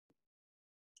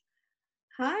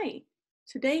Hi,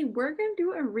 today we're going to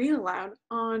do a read aloud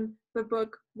on the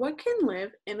book What Can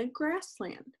Live in a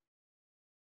Grassland.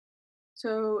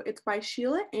 So it's by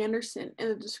Sheila Anderson,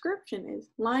 and the description is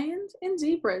lions and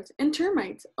zebras and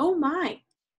termites. Oh my!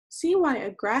 See why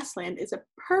a grassland is a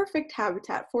perfect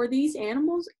habitat for these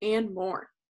animals and more.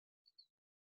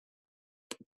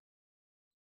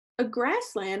 A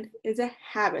grassland is a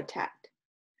habitat.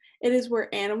 It is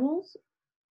where animals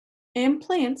and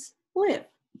plants live.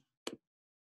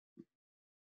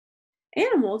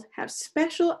 Animals have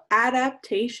special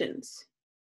adaptations.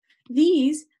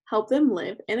 These help them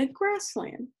live in a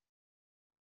grassland.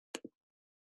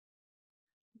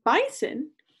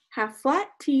 Bison have flat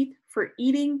teeth for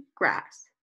eating grass.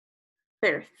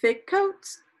 Their thick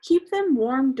coats keep them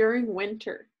warm during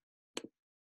winter.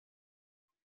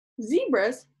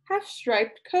 Zebras have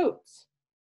striped coats.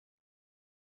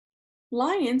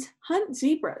 Lions hunt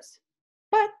zebras,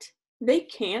 but they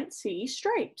can't see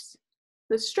stripes.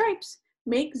 The stripes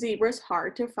make zebras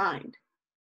hard to find.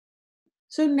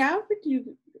 So now what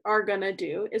you are going to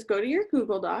do is go to your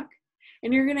Google Doc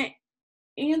and you're going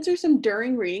to answer some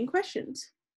during reading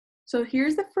questions. So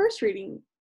here's the first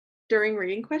during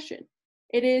reading question.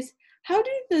 It is, how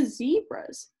do the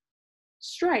zebra's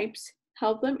stripes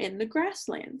help them in the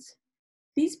grasslands?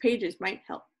 These pages might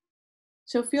help.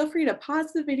 So feel free to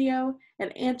pause the video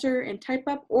and answer and type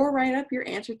up or write up your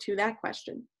answer to that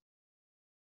question.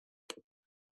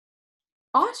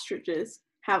 Ostriches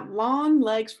have long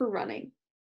legs for running.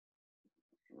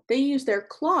 They use their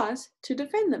claws to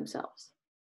defend themselves.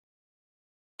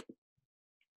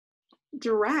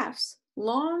 Giraffes'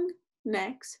 long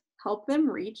necks help them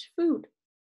reach food.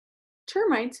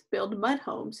 Termites build mud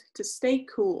homes to stay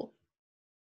cool.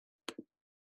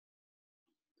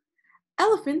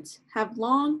 Elephants have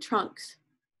long trunks.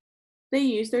 They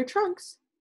use their trunks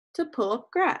to pull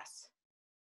up grass.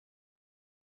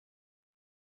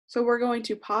 So we're going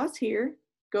to pause here,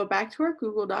 go back to our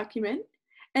Google document,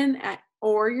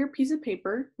 or your piece of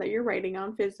paper that you're writing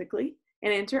on physically,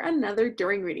 and enter another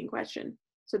during reading question.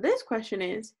 So this question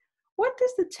is, what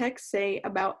does the text say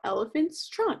about elephants'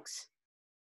 trunks?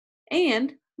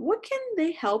 And what can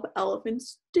they help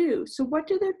elephants do? So what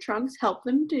do their trunks help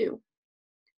them do?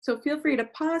 So feel free to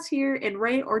pause here and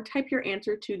write or type your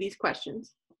answer to these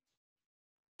questions.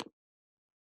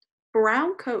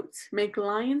 Brown coats make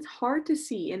lions hard to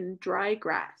see in dry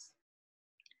grass.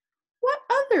 What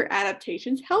other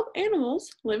adaptations help animals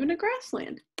live in a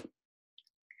grassland?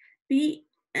 The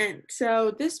end.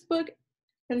 So this book,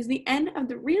 that is the end of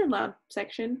the read aloud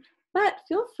section, but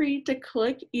feel free to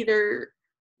click either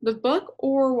the book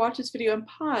or watch this video and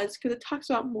pause because it talks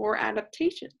about more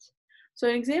adaptations. So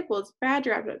an example is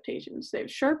badger adaptations. They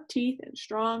have sharp teeth and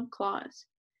strong claws.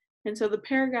 And so the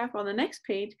paragraph on the next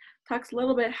page talks a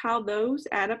little bit how those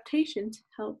adaptations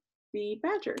help the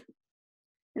badger.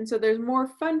 And so there's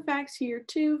more fun facts here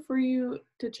too for you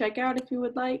to check out if you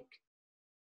would like.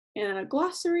 And a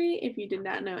glossary if you did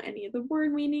not know any of the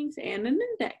word meanings, and an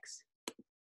index.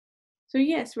 So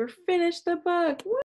yes, we're finished the book. Woo!